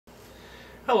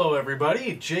Hello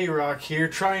everybody, JRock here,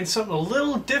 trying something a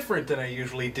little different than I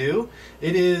usually do.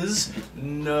 It is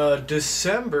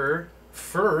December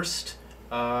 1st.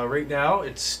 Right now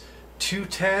it's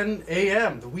 2:10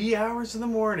 a.m., the wee hours of the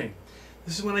morning.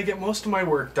 This is when I get most of my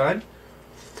work done.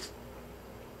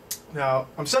 Now,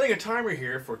 I'm setting a timer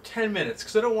here for 10 minutes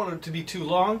because I don't want it to be too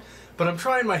long, but I'm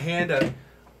trying my hand at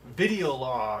video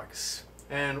logs.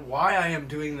 And why I am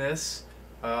doing this,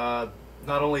 not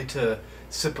only to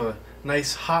sip a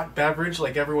nice hot beverage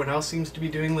like everyone else seems to be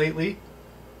doing lately.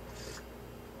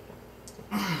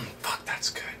 Fuck,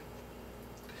 that's good.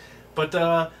 But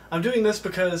I'm doing this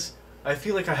because I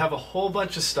feel like I have a whole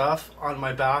bunch of stuff on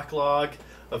my backlog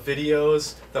of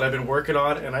videos that I've been working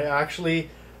on, and I actually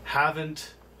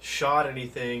haven't shot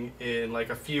anything in like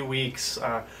a few weeks.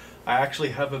 I actually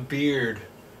have a beard.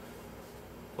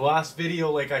 The last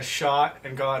video like I shot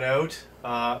and got out,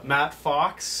 Matt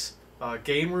Fox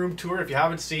game room tour. If you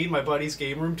haven't seen my buddy's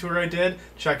game room tour I did,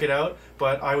 check it out.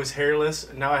 But I was hairless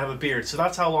and now I have a beard. So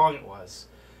that's how long it was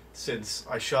since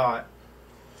I shot.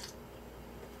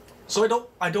 So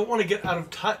I don't want to get out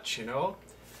of touch, you know?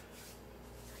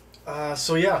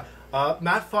 So yeah,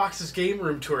 Matt Fox's game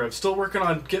room tour. I'm still working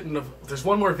on getting there's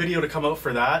one more video to come out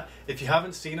for that. If you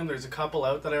haven't seen them, there's a couple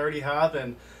out that I already have,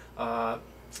 and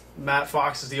Matt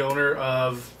Fox is the owner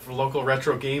of the local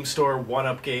retro game store, One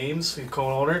Up Games. He's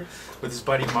co-owner with his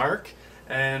buddy Mark,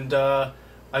 and I've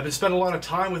been spending a lot of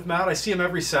time with Matt. I see him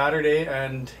every Saturday,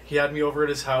 and he had me over at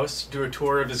his house to do a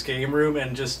tour of his game room,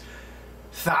 and just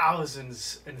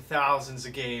thousands and thousands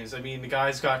of games. I mean, the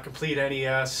guy's got complete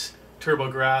NES,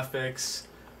 TurboGrafx,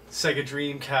 Sega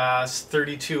Dreamcast,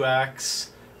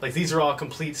 32X. Like, these are all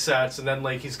complete sets, and then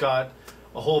like he's got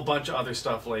a whole bunch of other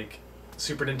stuff like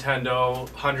Super Nintendo,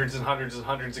 hundreds and hundreds and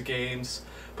hundreds of games.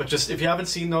 But just, if you haven't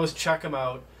seen those, check them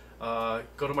out.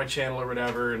 Go to my channel or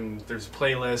whatever, and there's a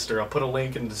playlist, or I'll put a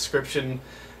link in the description.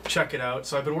 Check it out.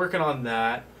 So I've been working on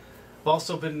that. I've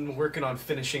also been working on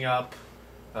finishing up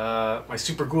my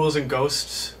Super Ghouls and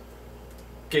Ghosts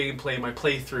gameplay, my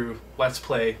playthrough, let's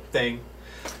play thing.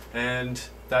 And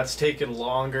that's taken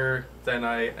longer than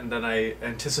I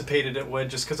anticipated it would,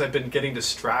 just because I've been getting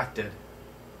distracted.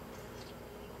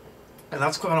 And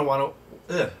that's kind of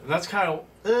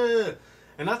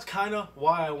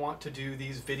why I want to do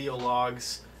these video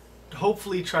logs.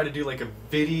 Hopefully, try to do like a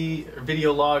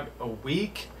video log a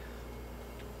week.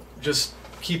 Just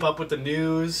keep up with the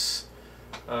news.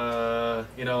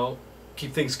 You know,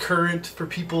 keep things current for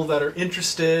people that are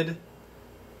interested,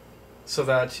 so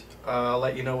that I'll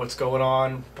let you know what's going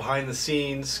on behind the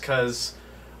scenes. Because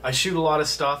I shoot a lot of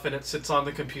stuff and it sits on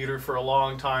the computer for a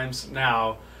long time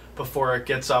now before it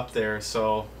gets up there,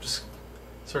 so just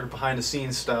sort of behind the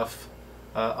scenes stuff,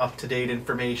 up to date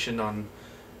information on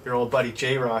your old buddy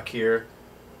JRock here.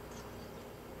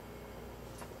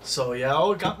 So yeah,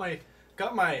 got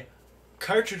my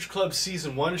Cartridge Club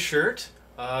Season 1 shirt.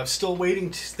 Still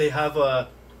waiting they have a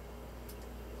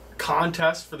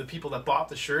contest for the people that bought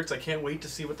the shirts. I can't wait to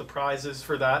see what the prize is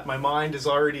for that. My mind is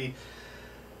already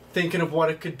thinking of what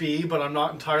it could be, but I'm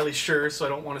not entirely sure, so I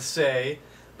don't want to say.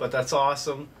 But that's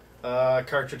awesome.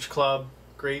 Cartridge Club,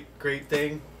 great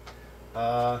thing.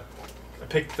 I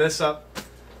picked this up.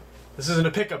 This isn't a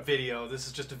pickup video, this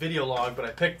is just a video log, but I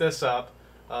picked this up,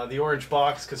 the orange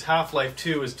box, because Half-Life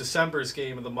 2 is December's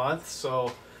game of the month,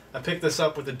 so I picked this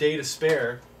up with a day to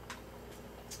spare.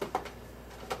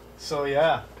 So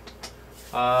yeah,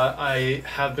 I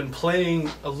have been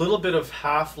playing a little bit of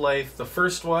Half-Life, the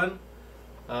first one,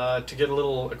 to get a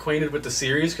little acquainted with the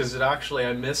series, because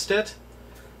I missed it.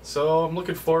 So I'm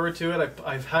looking forward to it.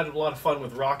 I've had a lot of fun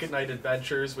with Rocket Knight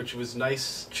Adventures, which was a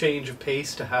nice change of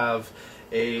pace to have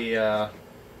a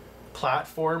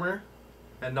platformer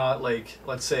and not like,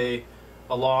 let's say,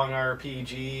 a long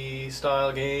RPG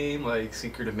style game like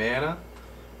Secret of Mana,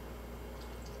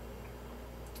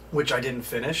 which I didn't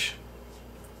finish.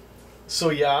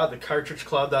 So yeah, the Cartridge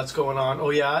Club, that's going on.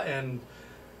 Oh yeah, and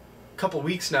couple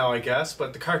weeks now, I guess,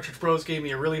 but the Cartridge Bros gave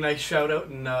me a really nice shout out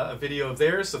in a video of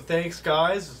theirs, so thanks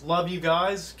guys, love you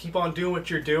guys, keep on doing what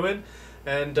you're doing.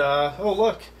 And oh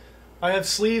look, I have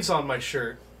sleeves on my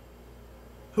shirt.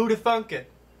 Who'da thunk it?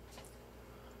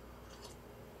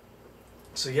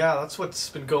 So yeah, that's what's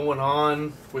been going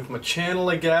on with my channel,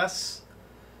 I guess.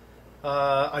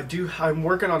 I'm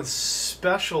working on a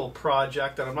special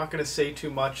project that I'm not going to say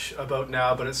too much about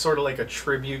now, but it's sort of like a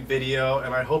tribute video,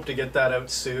 and I hope to get that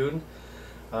out soon.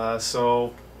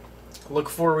 So look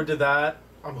forward to that.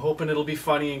 I'm hoping it'll be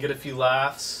funny and get a few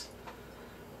laughs.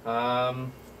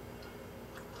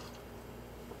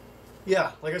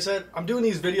 yeah, like I said, I'm doing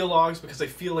these video logs because I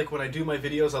feel like when I do my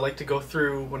videos, I like to go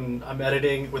through when I'm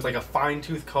editing with like a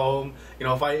fine-tooth comb. You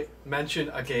know, if I mention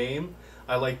a game,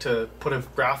 I like to put a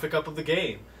graphic up of the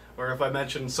game. Or if I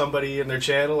mention somebody in their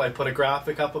channel, I put a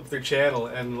graphic up of their channel,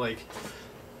 and like,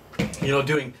 you know,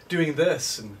 doing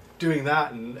this and doing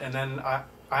that, and then I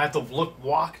have to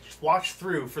watch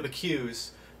through for the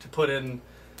cues to put in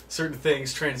certain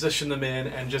things, transition them in,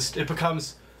 and just it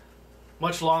becomes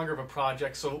much longer of a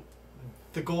project. So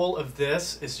the goal of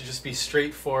this is to just be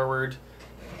straightforward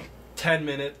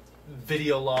 10-minute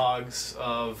video logs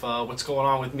of what's going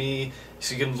on with me,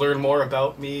 so you can learn more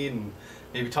about me and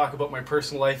maybe talk about my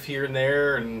personal life here and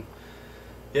there, and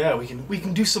yeah, we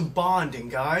can do some bonding,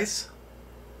 guys.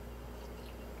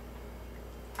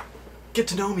 Get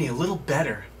to know me a little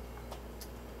better.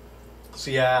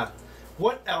 So yeah,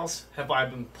 what else have I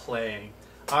been playing?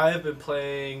 I have been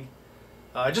playing,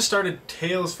 I just started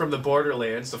Tales from the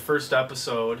Borderlands, the first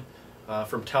episode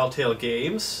from Telltale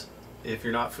Games. If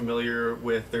you're not familiar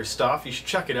with their stuff, you should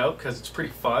check it out because it's pretty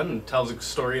fun and tells a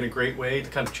story in a great way to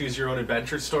kind of choose your own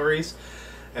adventure stories.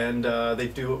 And they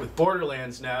do it with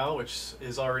Borderlands now, which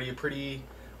is already a pretty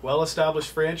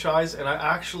well-established franchise, and I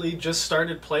actually just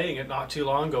started playing it not too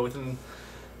long ago. Within the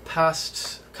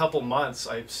past couple months,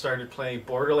 I started playing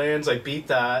Borderlands. I beat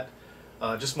that,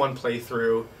 just one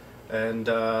playthrough, and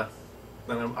then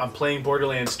I'm playing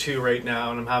Borderlands 2 right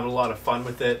now, and I'm having a lot of fun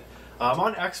with it. I'm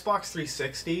on Xbox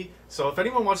 360, so if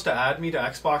anyone wants to add me to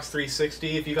Xbox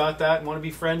 360, if you got that and want to be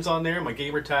friends on there, my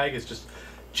gamer tag is just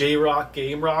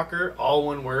JRockGameRocker, all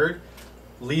one word.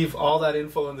 Leave all that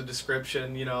info in the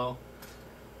description, you know.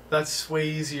 That's way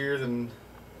easier than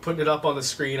putting it up on the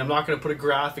screen. I'm not going to put a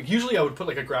graphic. Usually I would put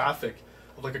like a graphic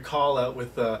of like a call out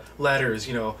with letters,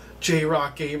 you know,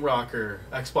 JRockGameRocker,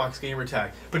 Xbox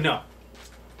Gamertag. But no.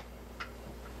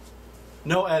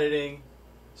 No editing.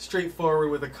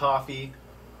 Straightforward with a coffee.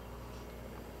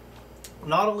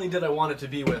 Not only did I want it to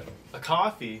be with a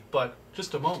coffee, but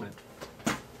just a moment.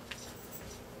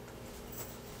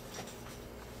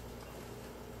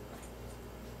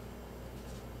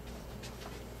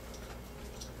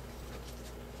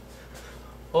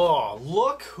 Oh,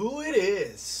 look who it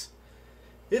is.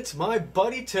 It's my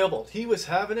buddy Tybalt. He was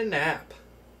having a nap.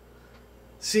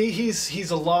 See, he's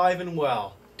alive and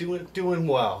well. Doing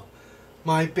well.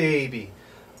 My baby.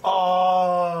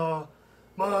 Oh,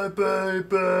 my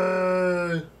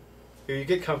baby. Here, you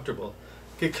get comfortable.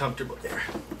 Get comfortable there.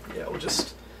 Yeah, we'll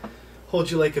just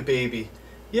hold you like a baby.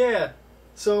 Yeah,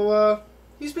 so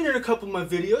he's been in a couple of my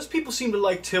videos. People seem to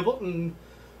like Tybalt and,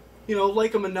 you know,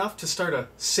 like him enough to start a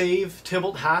Save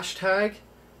Tybalt hashtag,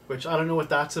 which I don't know what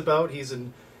that's about. He's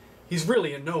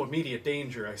really in no immediate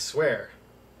danger, I swear.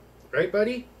 Right,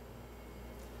 buddy?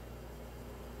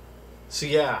 So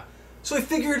yeah. So I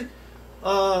figured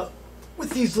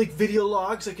with these like video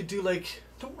logs I could do like,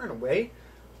 don't run away.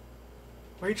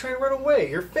 Why are you trying to run away?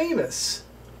 You're famous.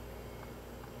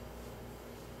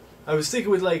 I was thinking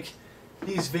with like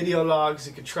these video logs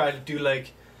I could try to do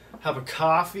like have a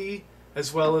coffee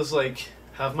as well as like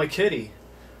have my kitty.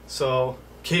 So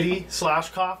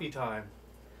kitty/coffee time.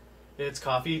 It's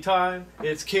coffee time,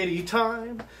 it's kitty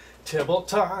time, Tybalt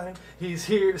time, he's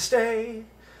here to stay.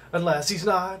 Unless he's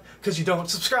not, cause you don't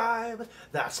subscribe.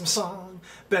 That's my song.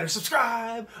 Better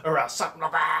subscribe, or else something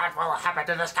bad will happen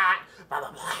to this cat. Blah,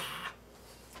 blah,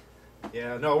 blah.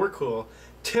 Yeah, no, we're cool.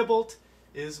 Tybalt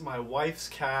is my wife's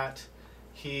cat.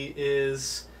 He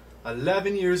is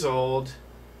 11 years old,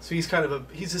 so he's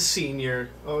a senior.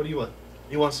 Oh,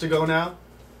 he wants to go now?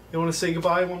 You want to say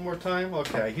goodbye one more time?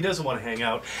 Okay, he doesn't want to hang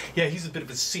out. Yeah, he's a bit of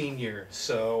a senior,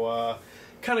 so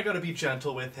kind of got to be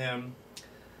gentle with him.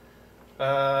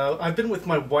 I've been with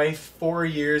my wife 4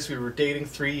 years. We were dating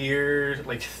 3 years,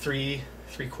 like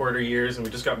three-quarter years, and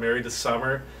we just got married this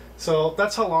summer. So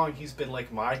that's how long he's been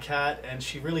like my cat, and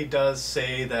she really does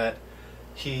say that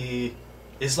he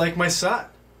is like my son.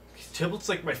 Tybalt's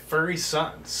like my furry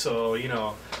son, so, you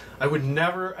know, I would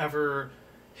never ever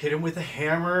hit him with a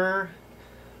hammer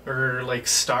or like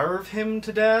starve him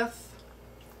to death,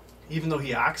 even though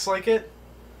he acts like it.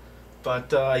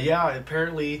 But yeah,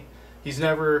 apparently he's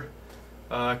never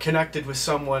connected with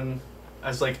someone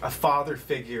as like a father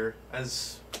figure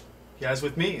as he has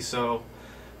with me. So,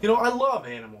 you know, I love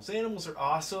animals. Animals are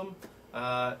awesome.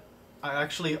 I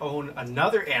actually own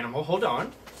another animal. Hold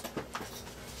on.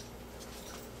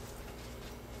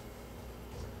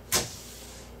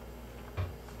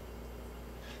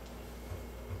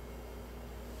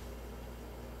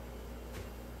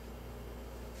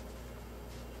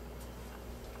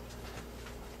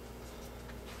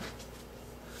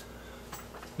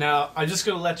 Now, I'm just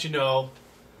going to let you know,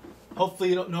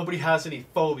 Hopefully nobody has any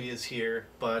phobias here,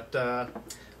 but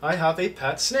I have a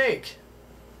pet snake.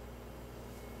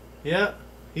 Yeah,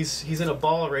 he's in a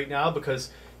ball right now because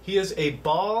he is a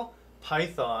ball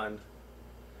python.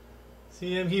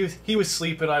 See him? He was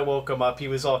sleeping. I woke him up. He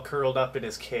was all curled up in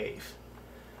his cave.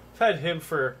 I've had him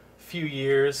for a few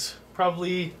years,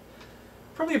 probably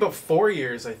about 4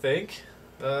 years, I think.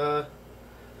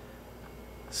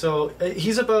 So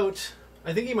he's about,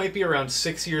 I think he might be around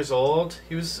 6 years old.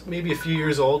 He was maybe a few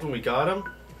years old when we got him.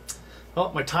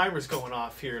 Oh, my timer's going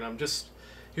off here, and I'm just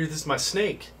here. This is my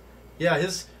snake. Yeah,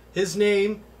 his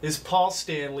name is Paul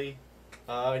Stanley.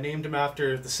 I named him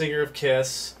after the singer of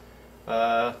Kiss.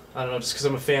 I don't know, just because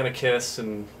I'm a fan of Kiss,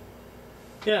 and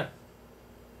yeah,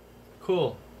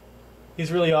 cool.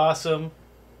 He's really awesome.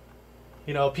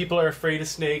 You know, people are afraid of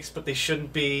snakes, but they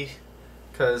shouldn't be,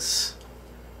 because,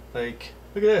 like,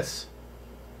 look at this.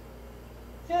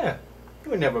 Yeah, he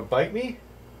would never bite me.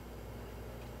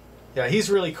 Yeah, he's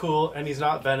really cool, and he's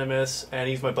not venomous, and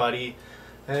he's my buddy,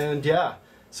 and yeah.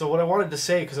 So what I wanted to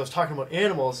say, because I was talking about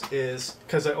animals, is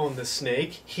because I own this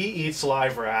snake, he eats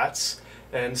live rats,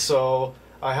 and so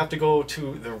I have to go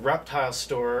to the reptile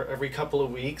store every couple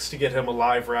of weeks to get him a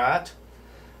live rat.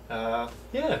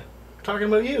 Yeah, talking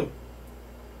about you.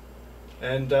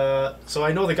 And so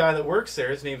I know the guy that works there,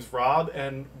 his name's Rob,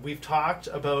 and we've talked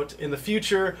about in the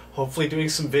future hopefully doing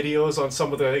some videos on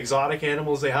some of the exotic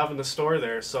animals they have in the store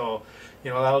there, so you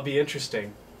know, that'll be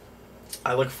interesting.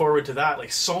 I look forward to that.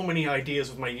 Like, so many ideas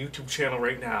with my YouTube channel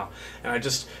right now, and I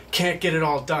just can't get it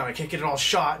all done. I can't get it all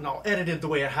shot and all edited the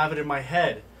way I have it in my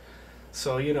head.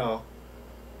 So, you know,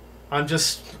 I'm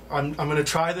gonna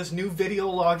try this new video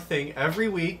log thing every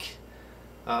week.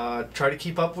 Try to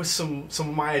keep up with some of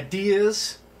my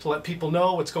ideas to let people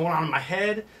know what's going on in my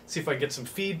head, see if I can get some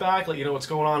feedback, let you know what's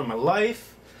going on in my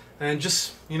life, and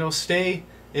just, you know, stay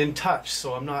in touch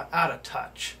so I'm not out of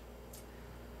touch.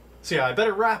 So yeah, I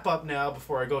better wrap up now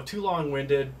before I go too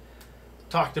long-winded.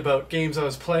 Talked about games I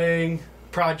was playing,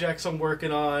 projects I'm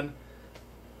working on,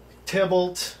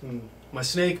 Tybalt, and my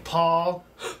snake Paul.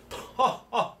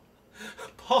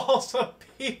 Paul's a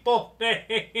people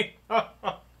name,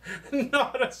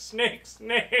 not a snake's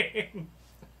name.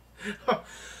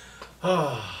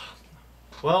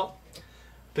 Well,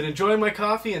 been enjoying my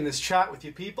coffee and this chat with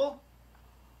you people.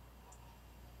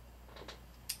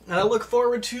 And I look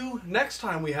forward to next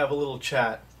time we have a little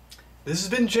chat. This has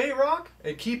been JRock,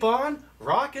 and keep on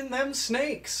rocking them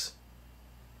snakes.